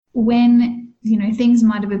when, things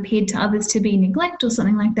might have appeared to others to be neglect or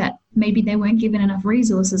something like that, maybe they weren't given enough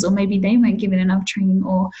resources, or maybe they weren't given enough training,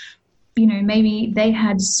 or maybe they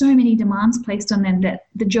had so many demands placed on them that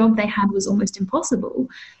the job they had was almost impossible.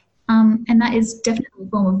 And that is definitely a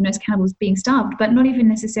form of nurse cannibals, being starved, but not even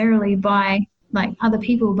necessarily by like other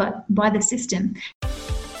people, but by the system.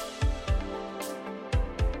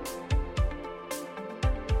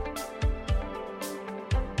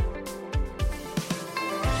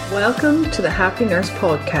 Welcome to the Happy Nurse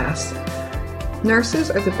Podcast.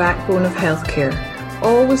 Nurses are the backbone of healthcare,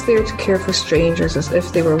 always there to care for strangers as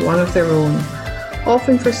if they were one of their own,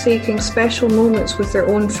 often forsaking special moments with their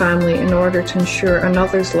own family in order to ensure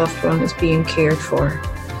another's loved one is being cared for.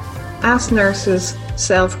 As nurses,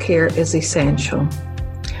 self-care is essential.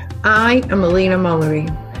 I am Elena Mullery,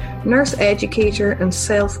 nurse educator and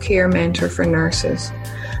self-care mentor for nurses.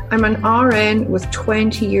 I'm an RN with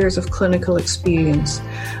 20 years of clinical experience.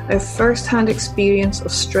 I have first-hand experience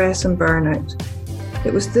of stress and burnout.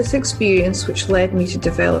 It was this experience which led me to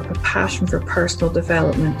develop a passion for personal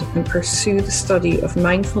development and pursue the study of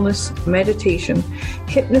mindfulness, meditation,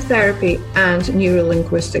 hypnotherapy, and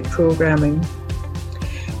neuro-linguistic programming.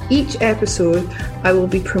 Each episode, I will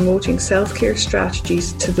be promoting self-care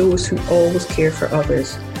strategies to those who always care for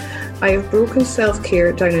others. I have broken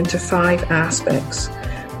self-care down into 5 aspects: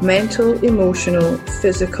 mental, emotional,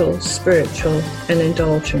 physical, spiritual, and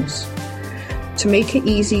indulgence, to make it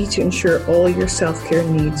easy to ensure all your self-care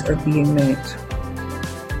needs are being met.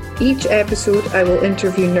 Each episode, I will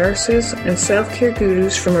interview nurses and self-care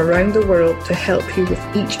gurus from around the world to help you with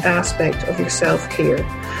each aspect of your self-care.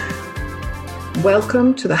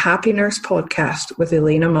 Welcome to the Happy Nurse Podcast with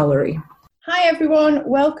Elena Mullery. Hi everyone,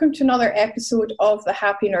 welcome to another episode of the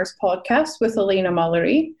Happy Nurse Podcast with Elena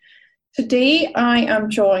Mullery. Today I am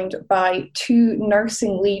joined by 2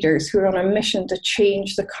 nursing leaders who are on a mission to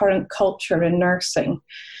change the current culture in nursing.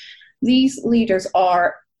 These leaders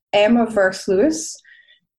are Emma Verse-Lewis.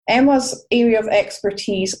 Emma's area of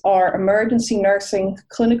expertise are emergency nursing,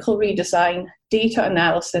 clinical redesign, data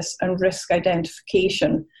analysis, and risk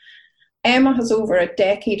identification. Emma has over a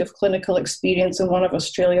decade of clinical experience in one of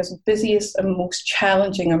Australia's busiest and most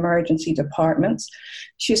challenging emergency departments.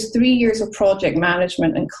 She has 3 years of project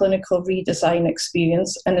management and clinical redesign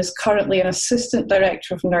experience and is currently an Assistant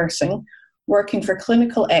Director of Nursing, working for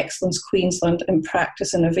Clinical Excellence Queensland in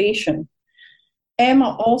Practice Innovation.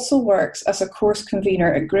 Emma also works as a course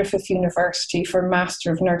convener at Griffith University for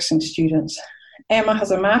Master of Nursing students. Emma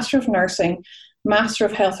has a Master of Nursing, Master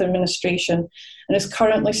of Health Administration, and is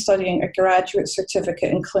currently studying a graduate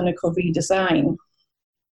certificate in clinical redesign.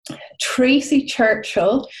 Tracy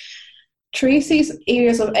Churchill. Tracy's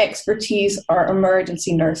areas of expertise are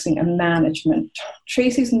emergency nursing and management.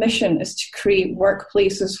 Tracy's mission is to create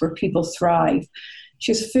workplaces where people thrive.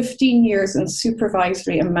 She has 15 years in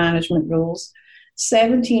supervisory and management roles,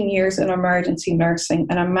 17 years in emergency nursing,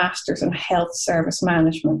 and a master's in health service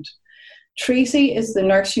management. Tracy is the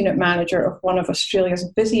nurse unit manager of one of Australia's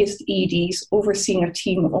busiest EDs, overseeing a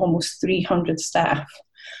team of almost 300 staff.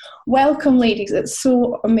 Welcome, ladies. It's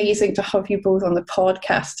so amazing to have you both on the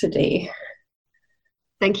podcast today.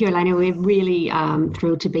 Thank you, Elena. We're really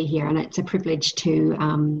thrilled to be here, and it's a privilege to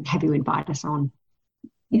have you invite us on.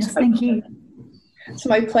 Yes, thank you. It's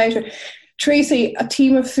my pleasure. Tracy, a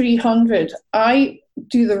team of 300. I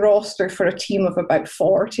do the roster for a team of about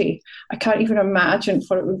 40. I can't even imagine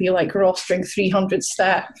what it would be like rostering 300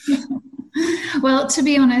 staff. Well, to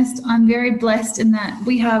be honest, I'm very blessed in that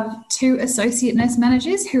we have 2 associate nurse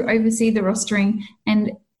managers who oversee the rostering,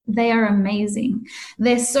 and they are amazing.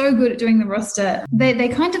 They're so good at doing the roster. They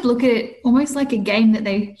kind of look at it almost like a game that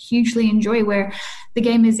they hugely enjoy, where the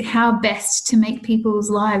game is how best to make people's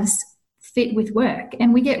lives fit with work.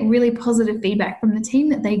 And we get really positive feedback from the team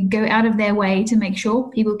that they go out of their way to make sure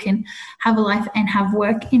people can have a life and have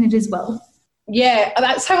work in it as well. Yeah,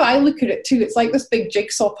 that's how I look at it too. It's like this big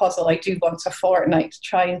jigsaw puzzle I do once a fortnight to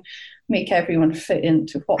try and make everyone fit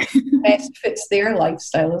into what best fits their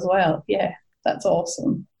lifestyle as well. Yeah, that's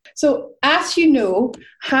awesome. So as you know,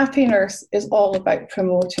 Happy Nurse is all about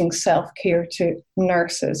promoting self-care to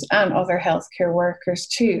nurses and other healthcare workers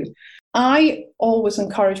too. I always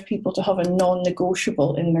encourage people to have a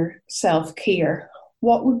non-negotiable in their self-care.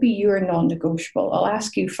 What would be your non-negotiable? I'll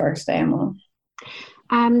ask you first, Emma.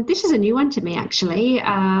 This is a new one to me, actually.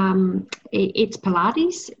 It's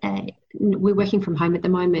Pilates. We're working from home at the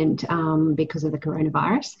moment because of the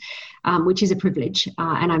coronavirus, which is a privilege,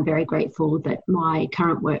 and I'm very grateful that my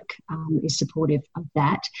current work is supportive of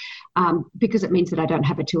that. because it means that I don't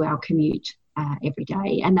have a 2-hour commute every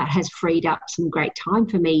day, and that has freed up some great time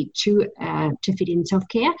for me to fit in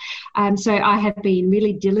self-care. So I have been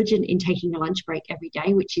really diligent in taking a lunch break every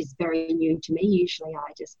day, which is very new to me. Usually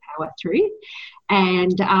I just power through,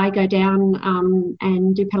 and I go down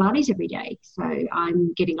and do Pilates every day. So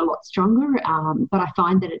I'm getting a lot stronger, but I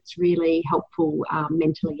find that it's really helpful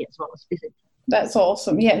mentally as well as physically. That's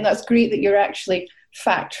awesome. Yeah, and that's great that you're actually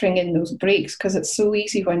factoring in those breaks, because it's so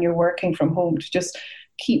easy when you're working from home to just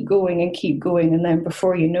keep going, and then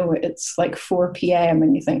before you know it, it's like 4 p.m.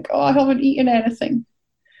 and you think, oh, I haven't eaten anything.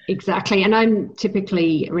 Exactly. And I'm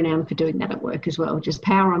typically renowned for doing that at work as well. Just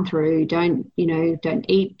power on through. Don't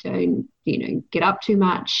eat, don't get up too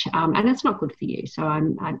much. And it's not good for you. So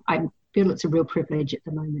I feel it's a real privilege at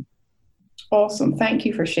the moment. Awesome. Thank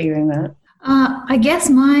you for sharing that. I guess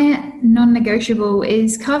my non-negotiable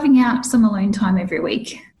is carving out some alone time every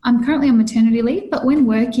week. I'm currently on maternity leave, but when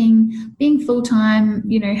working, being full-time,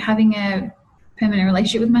 having a permanent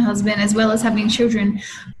relationship with my husband as well as having children,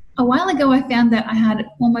 a while ago I found that I had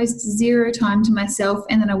almost zero time to myself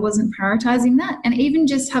and that I wasn't prioritizing that. And even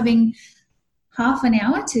just having half an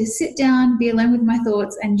hour to sit down, be alone with my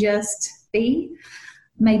thoughts and just be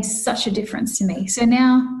made such a difference to me. So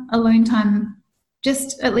now alone time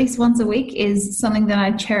just at least once a week is something that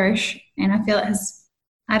I cherish, and I feel it has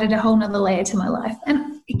added a whole nother layer to my life.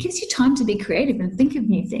 And it gives you time to be creative and think of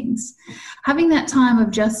new things. Having that time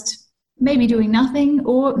of just maybe doing nothing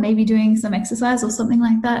or maybe doing some exercise or something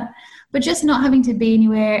like that, but just not having to be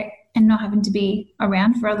anywhere and not having to be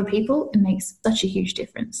around for other people, it makes such a huge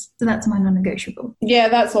difference. So that's my non-negotiable. Yeah,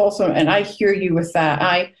 that's awesome. And I hear you with that.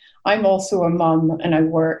 I'm also a mum and I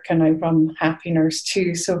work and I run Happy Nurse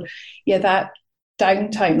too. So yeah, that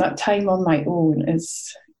downtime, that time on my own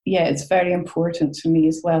it's very important to me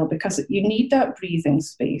as well, because you need that breathing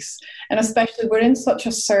space. And especially we're in such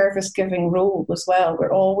a service-giving role as well.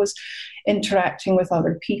 We're always interacting with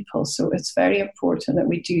other people. So it's very important that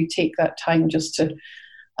we do take that time just to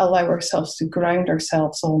allow ourselves to ground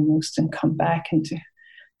ourselves almost and come back into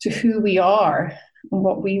who we are and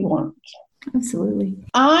what we want. Absolutely.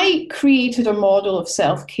 I created a model of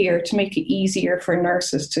self-care to make it easier for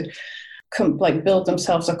nurses to build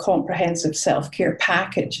themselves a comprehensive self-care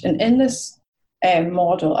package. And in this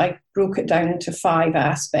model, I broke it down into 5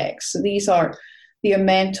 aspects. So these are the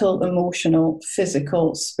mental, emotional,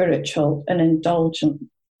 physical, spiritual, and indulgent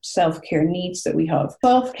self-care needs that we have.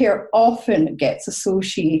 Self-care often gets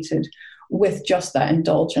associated with just that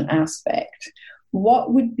indulgent aspect.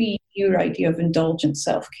 What would be your idea of indulgent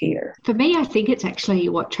self-care? For me, I think it's actually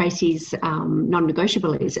what Tracy's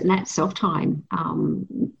non-negotiable is, and that's self-time.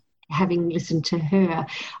 Having listened to her,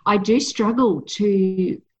 I do struggle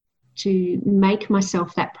to make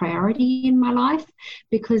myself that priority in my life,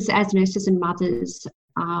 because as nurses and mothers,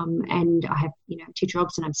 and I have 2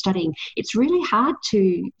 jobs and I'm studying, it's really hard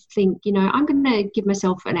to think, I'm going to give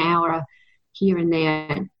myself an hour here and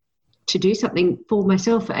there to do something for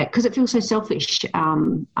myself, because it feels so selfish.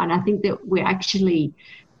 And I think that we're actually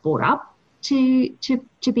brought up to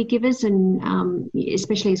be givers, and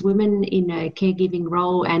especially as women in a caregiving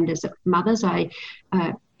role and as mothers, I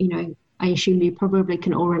assume you probably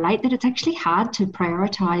can all relate that it's actually hard to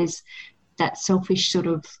prioritize that selfish sort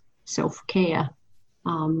of self-care.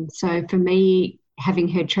 So for me, having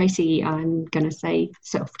heard Tracy, I'm going to say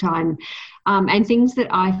self-time, and things that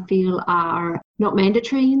I feel are not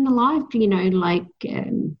mandatory in the life, like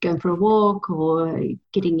going for a walk or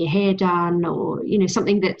getting your hair done, or,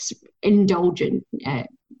 something that's indulgent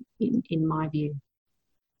in my view.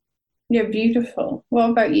 Yeah, beautiful. What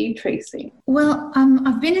about you, Tracy? Well,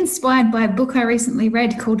 I've been inspired by a book I recently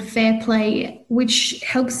read called Fair Play, which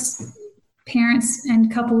helps parents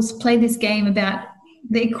and couples play this game about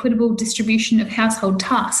the equitable distribution of household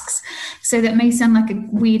tasks. So that may sound like a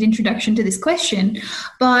weird introduction to this question,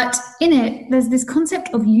 but in it, there's this concept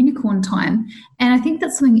of unicorn time. And I think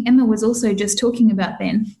that's something Emma was also just talking about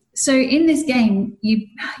then. So in this game, you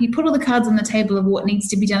put all the cards on the table of what needs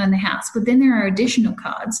to be done in the house, but then there are additional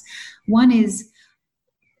cards. One is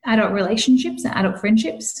adult relationships, adult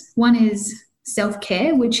friendships. One is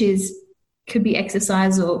self-care, which could be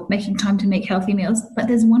exercise or making time to make healthy meals, but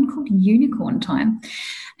there's one called unicorn time.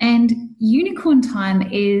 And unicorn time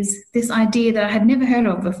is this idea that I had never heard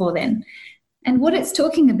of before then. And what it's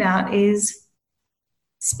talking about is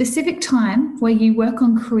specific time where you work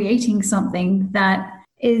on creating something that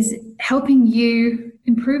is helping you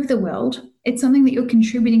improve the world. It's something that you're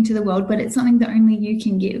contributing to the world, but it's something that only you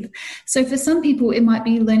can give. So for some people, it might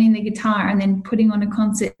be learning the guitar and then putting on a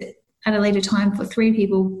concert at a later time for 3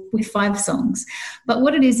 people with 5 songs. But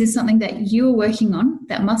what it is something that you're working on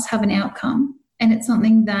that must have an outcome, and it's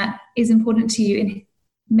something that is important to you and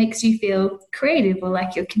makes you feel creative or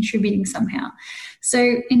like you're contributing somehow.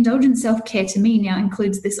 So indulgent self-care to me now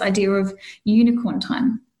includes this idea of unicorn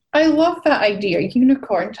time. I love that idea,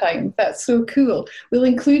 unicorn time. That's so cool. We'll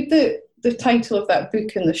include the title of that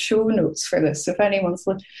book in the show notes for this. If anyone's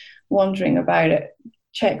wondering about it,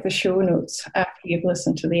 check the show notes after you've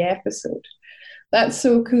listened to the episode. That's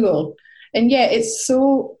so cool. And yeah, it's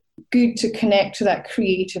so good to connect to that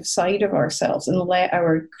creative side of ourselves and let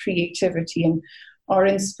our creativity and our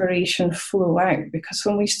inspiration flow out, because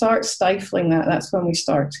when we start stifling that, that's when we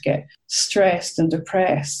start to get stressed and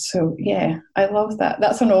depressed. So yeah, I love that.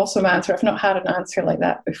 That's an awesome answer. I've not had an answer like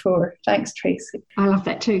that before. Thanks, Tracy. I love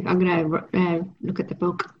that too. I'm going to look at the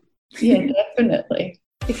book. Yeah, definitely.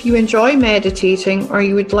 If you enjoy meditating or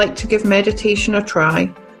you would like to give meditation a try,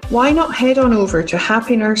 why not head on over to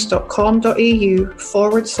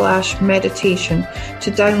happynurse.com.au/meditation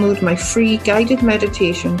to download my free guided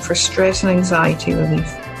meditation for stress and anxiety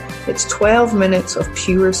relief. It's 12 minutes of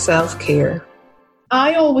pure self-care.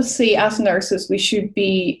 I always say as nurses, we should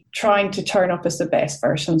be trying to turn up as the best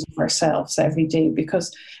versions of ourselves every day,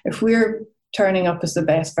 because if we're turning up as the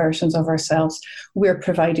best versions of ourselves, we're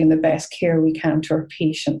providing the best care we can to our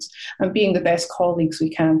patients and being the best colleagues we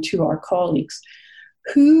can to our colleagues.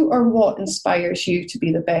 Who or what inspires you to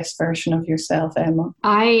be the best version of yourself, Emma?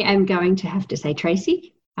 I am going to have to say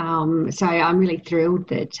Tracy. So I'm really thrilled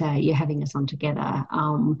that you're having us on together.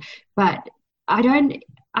 But I can't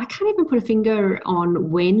even put a finger on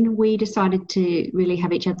when we decided to really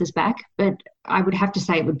have each other's back, but I would have to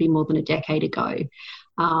say it would be more than a decade ago.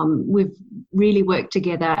 We've really worked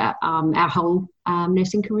together our whole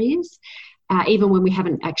nursing careers. Even when we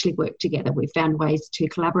haven't actually worked together, we've found ways to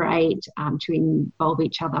collaborate, to involve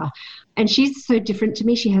each other. And she's so different to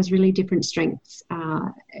me. She has really different strengths,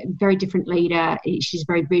 very different leader. She's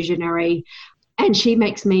very visionary. And she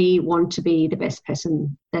makes me want to be the best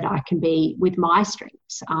person that I can be with my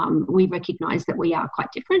strengths. We recognise that we are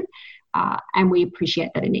quite different, and we appreciate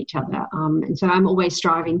that in each other. And so I'm always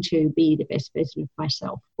striving to be the best version of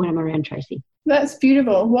myself when I'm around Tracy. That's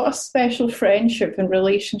beautiful. What a special friendship and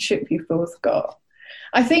relationship you've both got.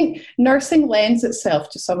 I think nursing lends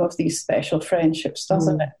itself to some of these special friendships,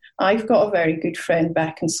 doesn't it? I've got a very good friend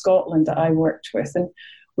back in Scotland that I worked with, and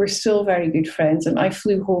we're still very good friends. And I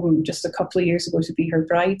flew home just a couple of years ago to be her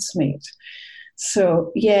bridesmaid.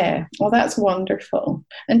 So, yeah, well, that's wonderful.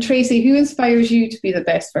 And Tracy, who inspires you to be the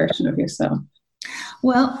best version of yourself?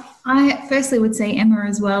 Well, I firstly would say Emma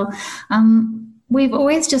as well. We've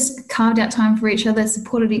always just carved out time for each other,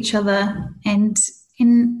 supported each other. And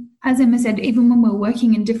as Emma said, even when we're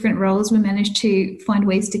working in different roles, we managed to find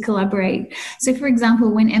ways to collaborate. So, for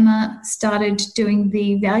example, when Emma started doing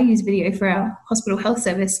the values video for our hospital health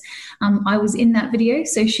service, I was in that video.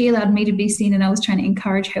 So she allowed me to be seen and I was trying to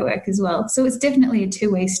encourage her work as well. So it's definitely a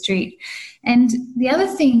two-way street. And the other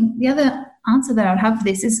answer that I would have for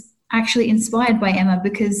this is actually inspired by Emma,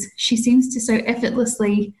 because she seems to so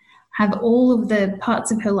effortlessly have all of the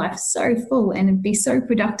parts of her life so full and be so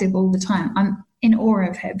productive all the time. I'm in awe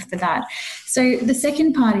of her for that. So the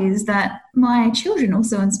second part is that my children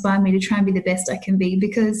also inspire me to try and be the best I can be,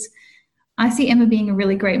 because I see Emma being a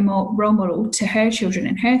really great role model to her children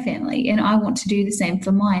and her family, and I want to do the same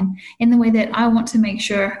for mine in the way that I want to make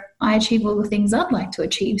sure I achieve all the things I'd like to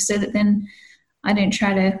achieve, so that then I don't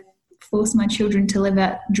try to force my children to live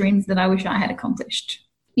out dreams that I wish I had accomplished.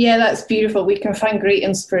 Yeah, that's beautiful. We can find great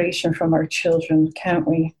inspiration from our children, can't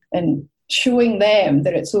we? And showing them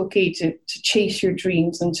that it's okay to chase your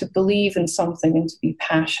dreams and to believe in something and to be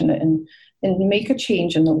passionate and make a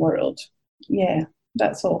change in the world. Yeah,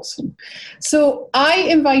 that's awesome. So I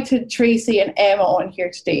invited Tracy and Emma on here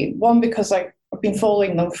today, one because I've been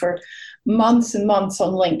following them for months and months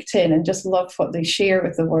on LinkedIn and just love what they share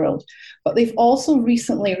with the world. But they've also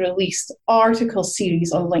recently released article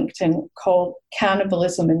series on LinkedIn called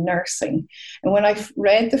Cannibalism in Nursing. And when I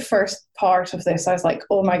read the first part of this, I was like,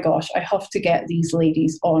 oh my gosh, I have to get these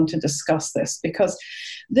ladies on to discuss this, because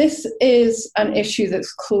this is an issue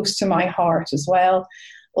that's close to my heart as well.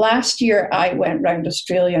 Last year, I went round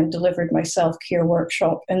Australia and delivered my self-care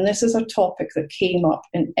workshop, and this is a topic that came up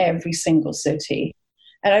in every single city.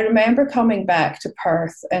 And I remember coming back to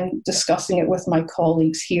Perth and discussing it with my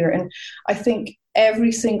colleagues here. And I think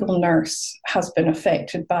every single nurse has been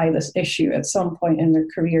affected by this issue at some point in their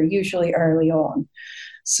career, usually early on.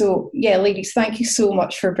 So, yeah, ladies, thank you so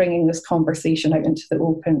much for bringing this conversation out into the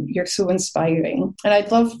open. You're so inspiring. And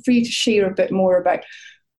I'd love for you to share a bit more about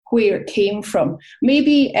where it came from.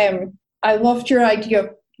 Maybe I loved your idea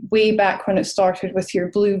of way back when it started with your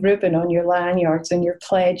blue ribbon on your lanyards and your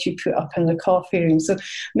pledge you put up in the coffee room. So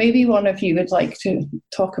maybe one of you would like to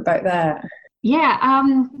talk about that. Yeah,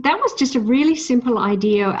 that was just a really simple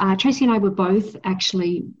idea. Tracy and I were both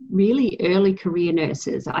actually really early career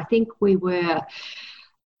nurses. I think we were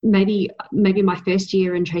maybe my first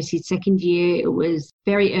year and Tracy's second year. It was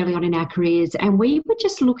very early on in our careers, and we were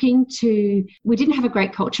just we didn't have a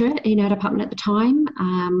great culture in our department at the time.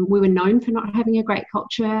 We were known for not having a great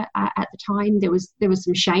culture at the time. There was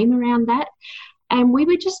some shame around that. And we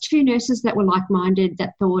were just two nurses that were like-minded,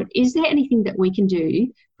 that thought, is there anything that we can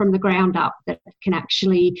do from the ground up that can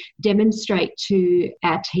actually demonstrate to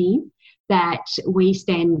our team that we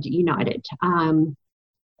stand united?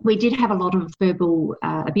 We did have a lot of verbal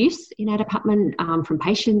abuse in our department from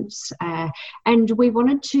patients, and we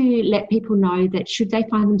wanted to let people know that should they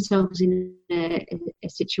find themselves in a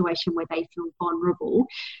situation where they feel vulnerable,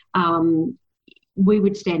 we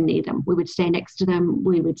would stand near them. We would stand next to them.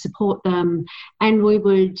 We would support them, and we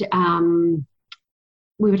would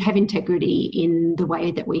have integrity in the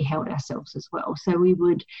way that we held ourselves as well. So we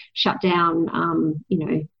would shut down,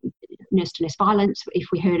 nurse-to-nurse violence. If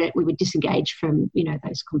we heard it, we would disengage from,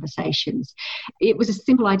 those conversations. It was a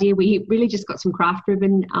simple idea. We really just got some craft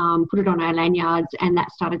ribbon, put it on our lanyards, and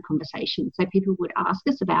that started conversations. So people would ask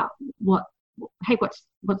us about what's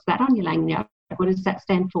that on your lanyard? What does that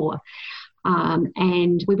stand for?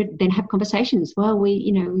 And we would then have conversations. Well,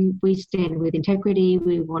 we stand with integrity.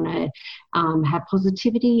 We want to have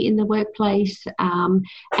positivity in the workplace,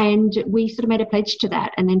 and we sort of made a pledge to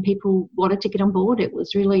that. And then people wanted to get on board. It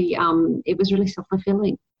was really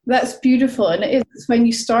self-fulfilling. That's beautiful, and it is when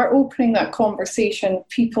you start opening that conversation,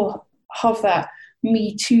 people have that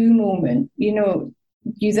Me Too moment. You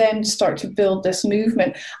then start to build this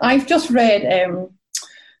movement. I've just read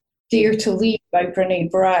Dare to Lead by Brené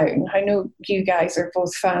Brown. I know you guys are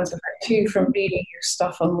both fans of her too from reading your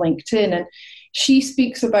stuff on LinkedIn, and she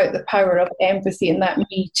speaks about the power of empathy and that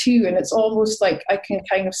Me Too, and it's almost like I can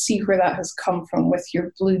kind of see where that has come from with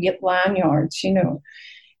your blue lanyards.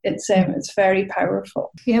 It's very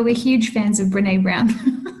powerful. Yeah, we're huge fans of Brené Brown.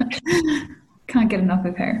 Can't get enough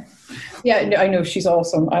of her. Yeah, I know, she's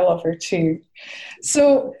awesome. I love her too.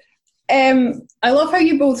 So I love how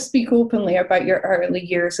you both speak openly about your early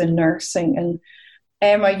years in nursing. And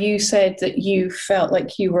Emma, you said that you felt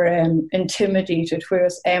like you were intimidated,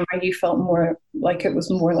 whereas Emma, you felt more like it was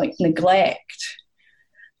more like neglect.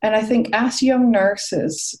 And I think as young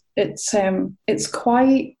nurses, it's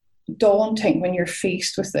quite daunting when you're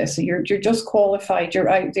faced with this. You're just qualified, you're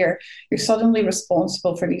out there, you're suddenly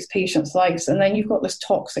responsible for these patients' lives, and then you've got this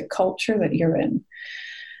toxic culture that you're in.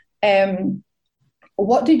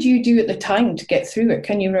 What did you do at the time to get through it?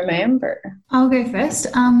 Can you remember? I'll go first.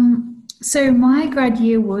 So my grad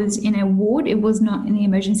year was in a ward. It was not in the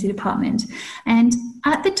emergency department. And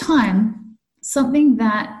at the time, something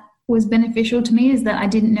that was beneficial to me is that I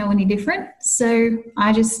didn't know any different. So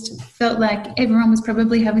I just felt like everyone was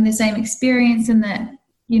probably having the same experience and that,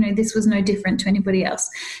 this was no different to anybody else.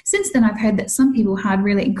 Since then, I've heard that some people had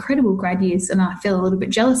really incredible grad years and I feel a little bit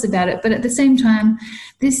jealous about it. But at the same time,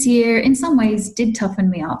 this year, in some ways, did toughen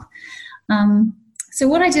me up. So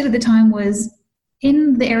what I did at the time was,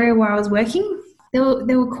 in the area where I was working, there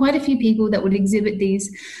were quite a few people that would exhibit these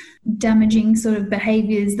damaging sort of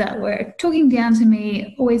behaviours that were talking down to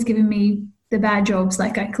me, always giving me the bad jobs.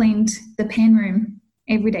 Like I cleaned the pen room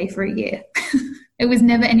every day for a year. It was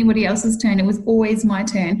never anybody else's turn. It was always my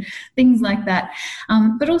turn, things like that.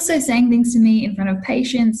 But also saying things to me in front of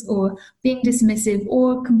patients or being dismissive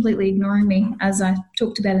or completely ignoring me, as I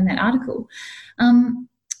talked about in that article.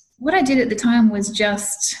 What I did at the time was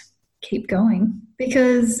just keep going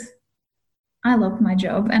because I loved my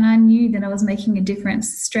job and I knew that I was making a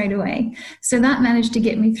difference straight away. So that managed to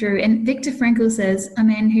get me through. And Viktor Frankl says, a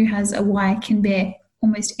man who has a why can bear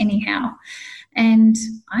almost anyhow. And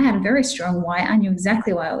I had a very strong why. I knew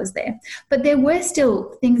exactly why I was there. But there were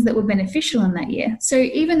still things that were beneficial in that year. So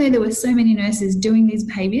even though there were so many nurses doing these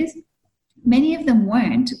behaviours, many of them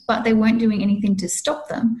weren't, but they weren't doing anything to stop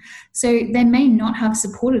them. So they may not have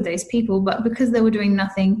supported those people, but because they were doing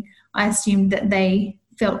nothing, I assumed that they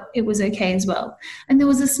felt it was okay as well. And there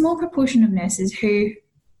was a small proportion of nurses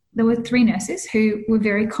there were 3 nurses who were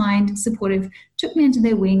very kind, supportive, took me under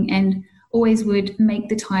their wing and always would make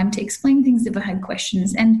the time to explain things if I had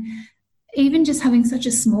questions. And even just having such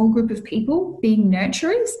a small group of people being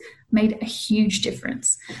nurturers made a huge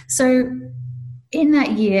difference. So in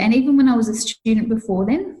that year, and even when I was a student before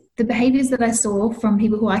then, the behaviours that I saw from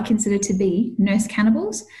people who I consider to be nurse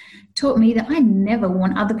cannibals taught me that I never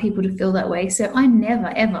want other people to feel that way. So I never,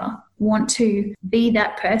 ever want to be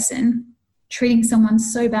that person treating someone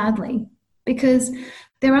so badly, because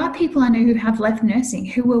there are people I know who have left nursing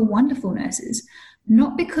who were wonderful nurses,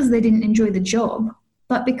 not because they didn't enjoy the job,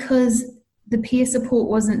 but because the peer support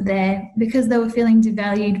wasn't there, because they were feeling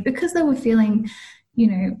devalued, because they were feeling,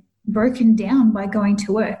 broken down by going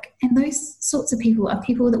to work. And those sorts of people are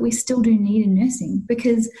people that we still do need in nursing,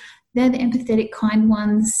 because they're the empathetic, kind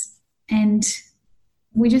ones, and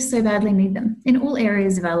we just so badly need them in all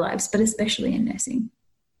areas of our lives, but especially in nursing.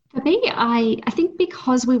 For me, I think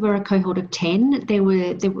because we were a cohort of 10, there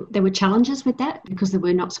were challenges with that because there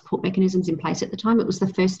were not support mechanisms in place at the time. It was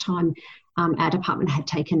the first time our department had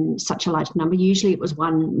taken such a large number. Usually it was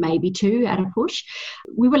 1, maybe 2 at a push.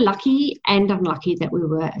 We were lucky and unlucky that we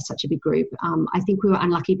were such a big group. I think we were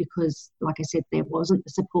unlucky because, like I said, there wasn't the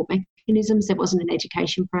support mechanisms. There wasn't an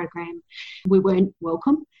education program. We weren't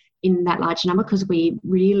welcome in that large number because we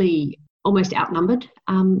really almost outnumbered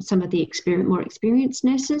some of the more experienced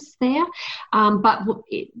nurses there. But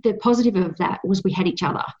the positive of that was we had each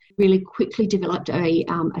other. Really quickly developed a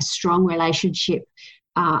strong relationship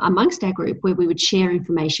amongst our group where we would share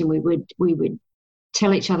information. We would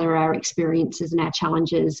tell each other our experiences and our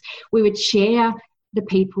challenges. We would share the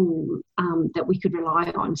people that we could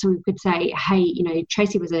rely on. So we could say, hey,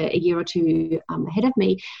 Tracy was a year or 2 ahead of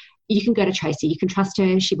me. You can go to Tracy. You can trust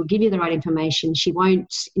her. She will give you the right information. She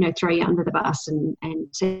won't, throw you under the bus and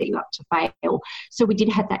set you up to fail. So we did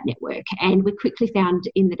have that network, and we quickly found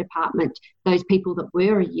in the department those people that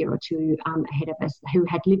were a year or 2 ahead of us who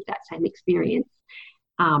had lived that same experience,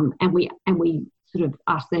 and we sort of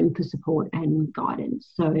asked them for support and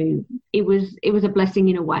guidance. So it was a blessing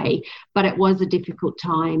in a way, but it was a difficult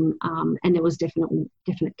time, and there was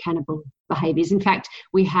definite cannibal behaviours. In fact,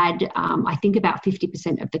 we had, I think, about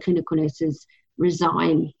 50% of the clinical nurses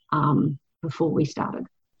resign before we started.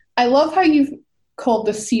 I love how you've called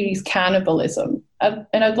this series cannibalism, and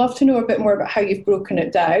I'd love to know a bit more about how you've broken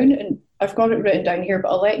it down. And I've got it written down here, but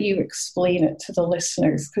I'll let you explain it to the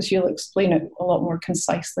listeners because you'll explain it a lot more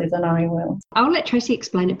concisely than I will. I'll let Tracy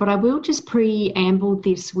explain it, but I will just preamble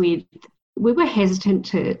this with, we were hesitant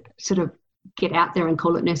to sort of get out there and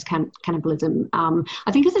call it nurse cannibalism.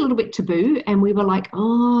 I think it's a little bit taboo, and we were like,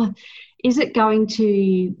 is it going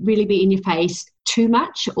to really be in your face too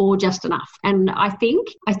much or just enough? And I think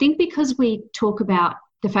because we talk about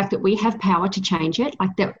the fact that we have power to change it,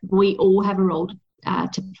 like that we all have a role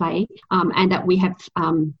to play, and that we have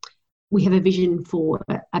a vision for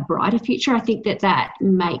a brighter future. I think that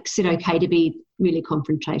makes it okay to be really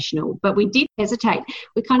confrontational. But we did hesitate.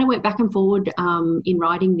 We kind of went back and forward in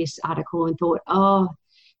writing this article and thought,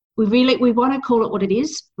 we want to call it what it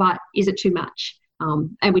is, but is it too much?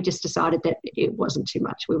 And we just decided that it wasn't too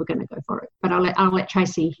much. We were going to go for it. But I'll let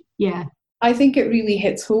Tracy, yeah. I think it really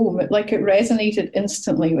hits home. It resonated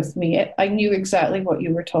instantly with me. I knew exactly what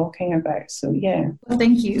you were talking about. So, yeah. Well,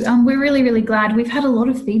 thank you. We're really, really glad. We've had a lot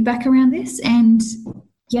of feedback around this. And,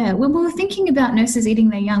 yeah, when we were thinking about nurses eating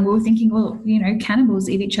their young, we were thinking, well, cannibals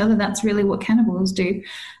eat each other. That's really what cannibals do.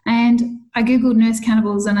 And I Googled nurse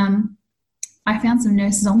cannibals, and I found some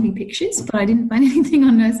nurse zombie pictures, but I didn't find anything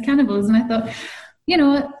on nurse cannibals. And I thought, you know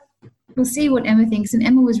what, we'll see what Emma thinks. And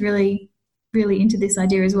Emma was really into this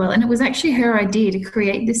idea as well. And it was actually her idea to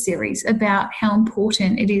create this series about how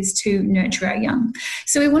important it is to nurture our young.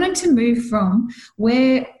 So we wanted to move from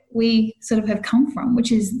where we sort of have come from,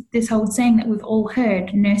 which is this whole saying that we've all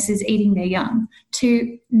heard, nurses eating their young,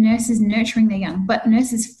 to nurses nurturing their young. But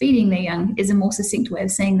nurses feeding their young is a more succinct way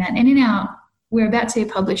of saying that. And we're about to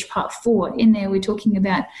publish part 4. In there, we're talking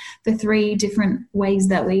about the 3 different ways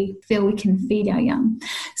that we feel we can feed our young.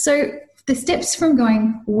 So the steps from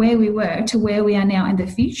going where we were to where we are now in the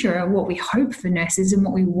future, are what we hope for nurses and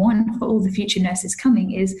what we want for all the future nurses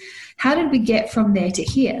coming, is how did we get from there to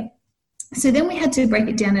here? So then we had to break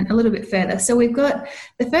it down a little bit further. So we've got,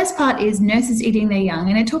 the first part is nurses eating their young,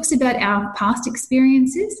 and it talks about our past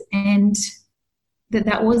experiences and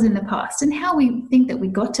that was in the past and how we think that we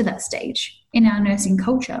got to that stage in our nursing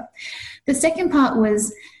culture. The second part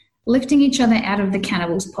was lifting each other out of the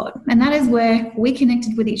cannibals pod. And that is where we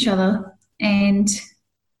connected with each other, and,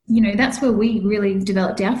 that's where we really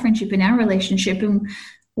developed our friendship and our relationship. And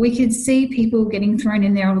we could see people getting thrown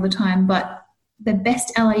in there all the time, but the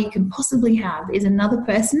best ally you can possibly have is another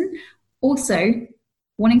person also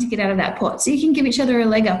wanting to get out of that pot. So you can give each other a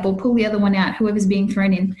leg up or pull the other one out, whoever's being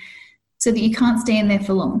thrown in, so that you can't stay in there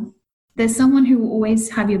for long. There's someone who will always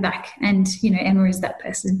have your back, and, Emma is that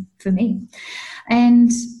person for me.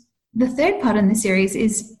 And the third part in the series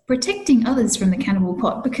is protecting others from the cannibal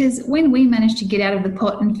pot, because when we managed to get out of the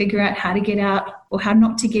pot and figure out how to get out or how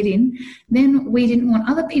not to get in, then we didn't want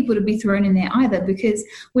other people to be thrown in there either, because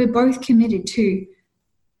we're both committed to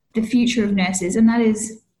the future of nurses, and that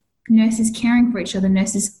is nurses caring for each other,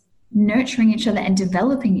 nurses nurturing each other and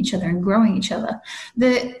developing each other and growing each other.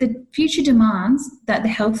 The future demands that the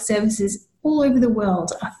health services all over the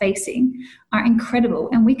world are facing are incredible,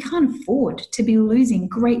 and we can't afford to be losing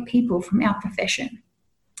great people from our profession.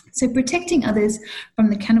 So protecting others from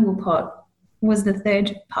the cannibal pot was the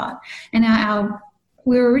third part. And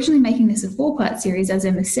we were originally making this a 4-part series, as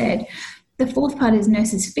Emma said. The fourth part is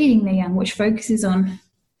nurses feeding their young, which focuses on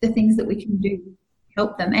the things that we can do to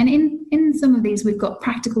help them. And in some of these, we've got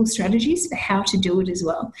practical strategies for how to do it as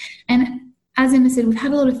well. And as Emma said, we've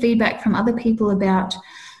had a lot of feedback from other people about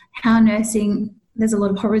how nursing, there's a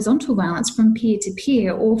lot of horizontal violence from peer to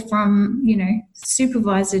peer, or from,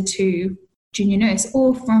 supervisor to junior nurse,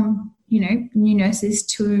 or from, new nurses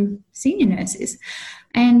to senior nurses.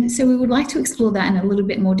 And so we would like to explore that in a little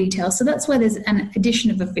bit more detail. So that's why there's an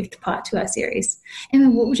addition of a 5th part to our series. Emma,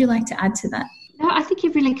 what would you like to add to that? No, I think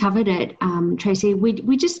you've really covered it, Tracy.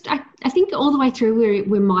 I think all the way through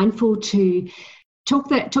we're mindful to talk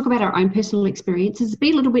about our own personal experiences,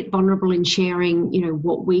 be a little bit vulnerable in sharing,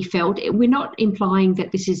 what we felt. We're not implying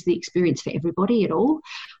that this is the experience for everybody at all,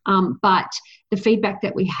 but the feedback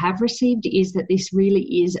that we have received is that this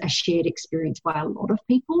really is a shared experience by a lot of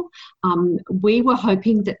people. We were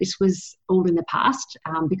hoping that this was all in the past,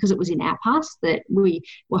 because it was in our past, that we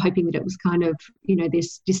were hoping that it was kind of,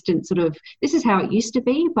 this distant sort of, this is how it used to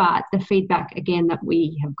be, but the feedback, again, that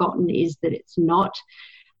we have gotten is that it's not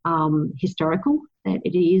historical, that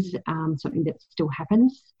it is something that still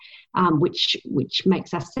happens, which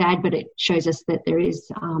makes us sad, but it shows us that there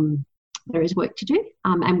is work to do,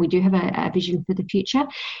 and we do have a vision for the future.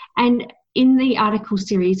 And in the article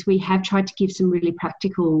series, we have tried to give some really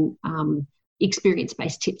practical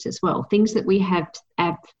experience-based tips as well, things that we have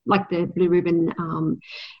like the Blue Ribbon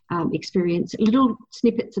experience, little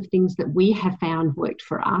snippets of things that we have found worked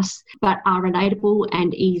for us, but are relatable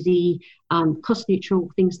and easy,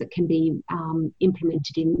 cost-neutral, things that can be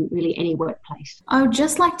implemented in really any workplace. I would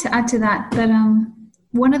just like to add to that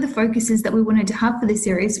one of the focuses that we wanted to have for this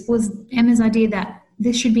series was Emma's idea that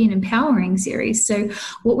this should be an empowering series. So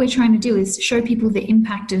what we're trying to do is show people the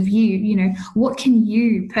impact of what can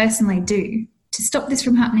you personally do to stop this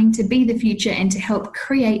from happening, to be the future, and to help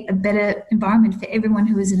create a better environment for everyone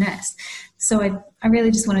who is a nurse. So I really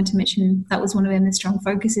just wanted to mention that was one of Emma's strong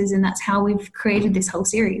focuses, and that's how we've created this whole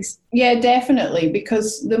series. Yeah, definitely,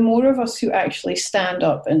 because the more of us who actually stand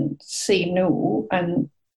up and say no and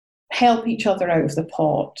help each other out of the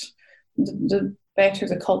pot, the better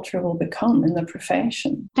the culture will become in the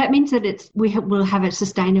profession. That means that we'll have a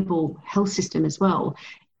sustainable health system as well.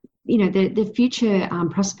 The future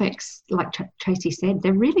prospects, like Tracy said,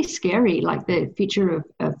 they're really scary, like the future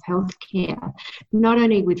of healthcare, not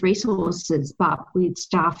only with resources, but with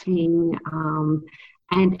staffing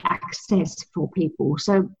and access for people.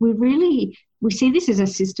 So we see this as a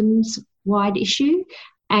systems-wide issue,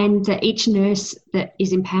 and that each nurse that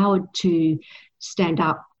is empowered to stand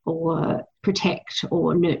up or protect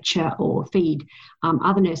or nurture or feed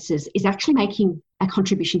other nurses is actually making a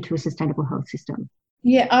contribution to a sustainable health system.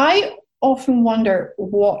 Yeah, I often wonder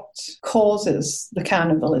what causes the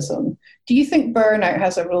cannibalism. Do you think burnout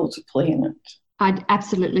has a role to play in it? I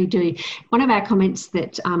absolutely do. One of our comments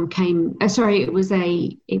that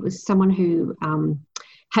it was someone who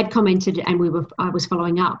had commented, and I was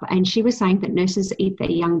following up, and she was saying that nurses eat their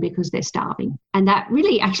young because they're starving. And that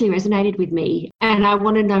really actually resonated with me. And I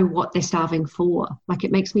want to know what they're starving for. Like,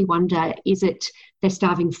 it makes me wonder, is it they're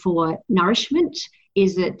starving for nourishment?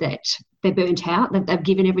 Is it that they're burnt out, that they've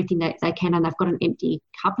given everything that they can and they've got an empty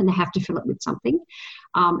cup and they have to fill it with something?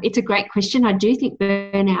 It's a great question. I do think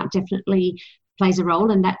burnout definitely plays a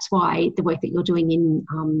role, and that's why the work that you're doing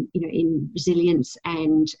in resilience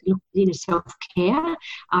and self-care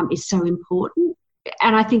is so important.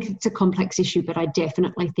 And I think it's a complex issue, but I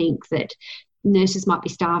definitely think that nurses might be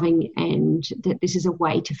starving, and that this is a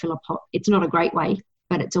way to fill a pot. It's not a great way,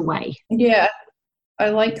 but it's a way. Yeah, I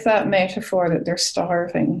like that metaphor that they're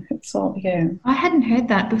starving. It's all, yeah. I hadn't heard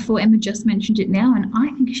that before. Emma just mentioned it now, and I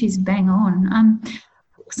think she's bang on.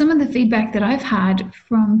 Some of the feedback that I've had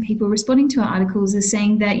from people responding to our articles is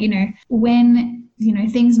saying that, when,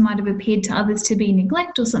 things might have appeared to others to be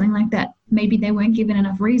neglect or something like that, maybe they weren't given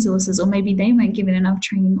enough resources, or maybe they weren't given enough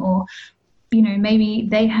training, or, maybe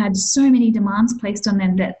they had so many demands placed on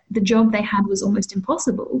them that the job they had was almost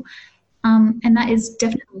impossible. And that is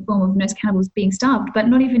definitely a form of nurse cannibals, being starved, but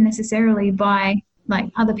not even necessarily by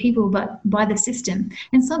other people, but by the system.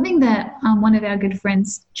 And something that one of our good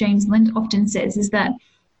friends, James Lind, often says is that,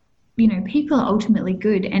 people are ultimately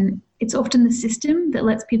good, and it's often the system that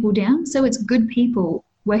lets people down. So it's good people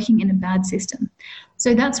working in a bad system.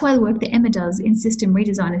 So that's why the work that Emma does in system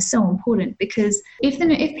redesign is so important, because if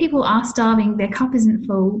people are starving, their cup isn't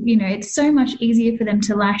full, it's so much easier for them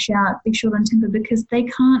to lash out, be short on temper, because they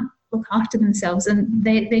can't look after themselves and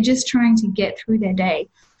they're just trying to get through their day.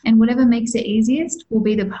 And whatever makes it easiest will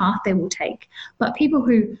be the path they will take. But people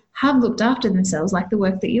who have looked after themselves, like the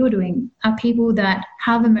work that you're doing, are people that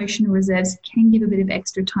have emotional reserves, can give a bit of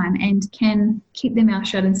extra time and can keep their mouth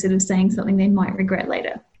shut instead of saying something they might regret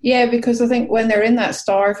later. Yeah, because I think when they're in that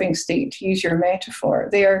starving state, to use your metaphor,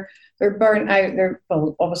 they're burnt out. They're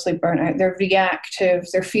obviously burnt out. They're reactive.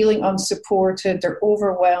 They're feeling unsupported. They're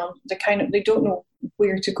overwhelmed. They don't know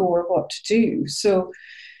where to go or what to do. So,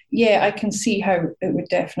 yeah, I can see how it would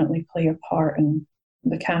definitely play a part in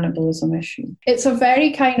the cannibalism issue. It's a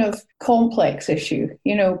very kind of complex issue,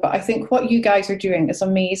 but I think what you guys are doing is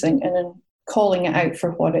amazing, and in calling it out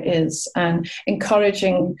for what it is and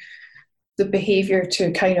encouraging the behaviour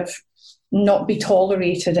to kind of not be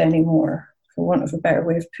tolerated anymore, for want of a better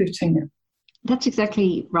way of putting it. That's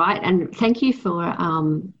exactly right. And thank you for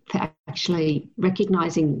actually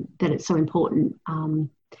recognising that it's so important.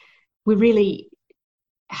 We really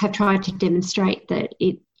have tried to demonstrate that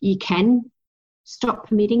you can stop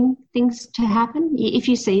permitting things to happen. If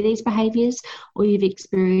you see these behaviours or you've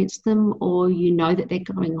experienced them or you know that they're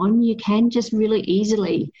going on, you can just really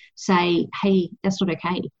easily say, hey, that's not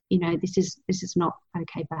okay. This is not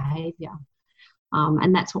okay behaviour.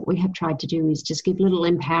 And that's what we have tried to do, is just give little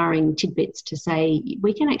empowering tidbits to say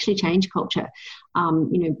we can actually change culture.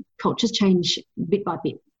 Cultures change bit by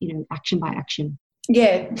bit, action by action.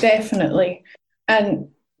 Yeah, definitely. And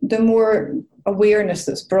the more awareness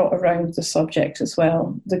that's brought around the subject as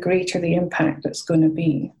well, the greater the impact it's going to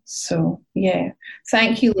be. So, yeah,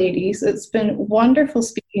 thank you, ladies. It's been wonderful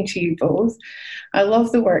speaking to you both. I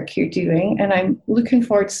love the work you're doing, and I'm looking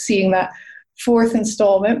forward to seeing that 4th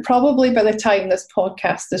installment. Probably by the time this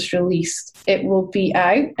podcast is released, it will be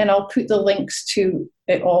out, and I'll put the links to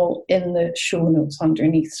it all in the show notes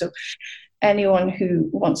underneath. So anyone who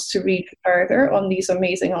wants to read further on these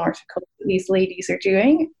amazing articles that these ladies are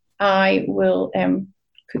doing, I will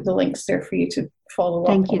put the links there for you to follow up.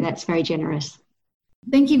 Thank you. That's very generous.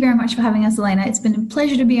 Thank you very much for having us, Elena. It's been a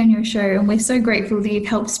pleasure to be on your show, and we're so grateful that you've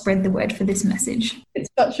helped spread the word for this message. It's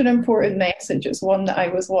such an important message. It's one that I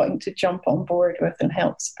was wanting to jump on board with and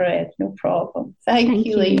help spread. No problem. Thank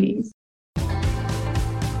you, ladies.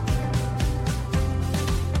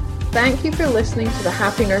 Thank you for listening to the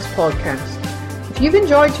Happy Nurse podcast. If you've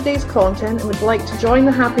enjoyed today's content and would like to join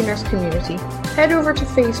the Happy Nurse community, head over to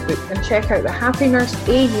Facebook and check out the Happy Nurse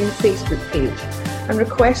AU Facebook page and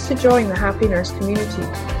request to join the Happy Nurse community.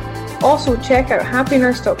 Also, check out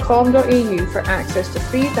happynurse.com.au for access to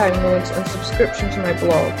free downloads and subscription to my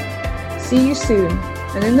blog. See you soon,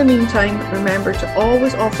 and in the meantime, remember to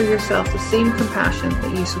always offer yourself the same compassion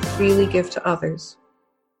that you so freely give to others.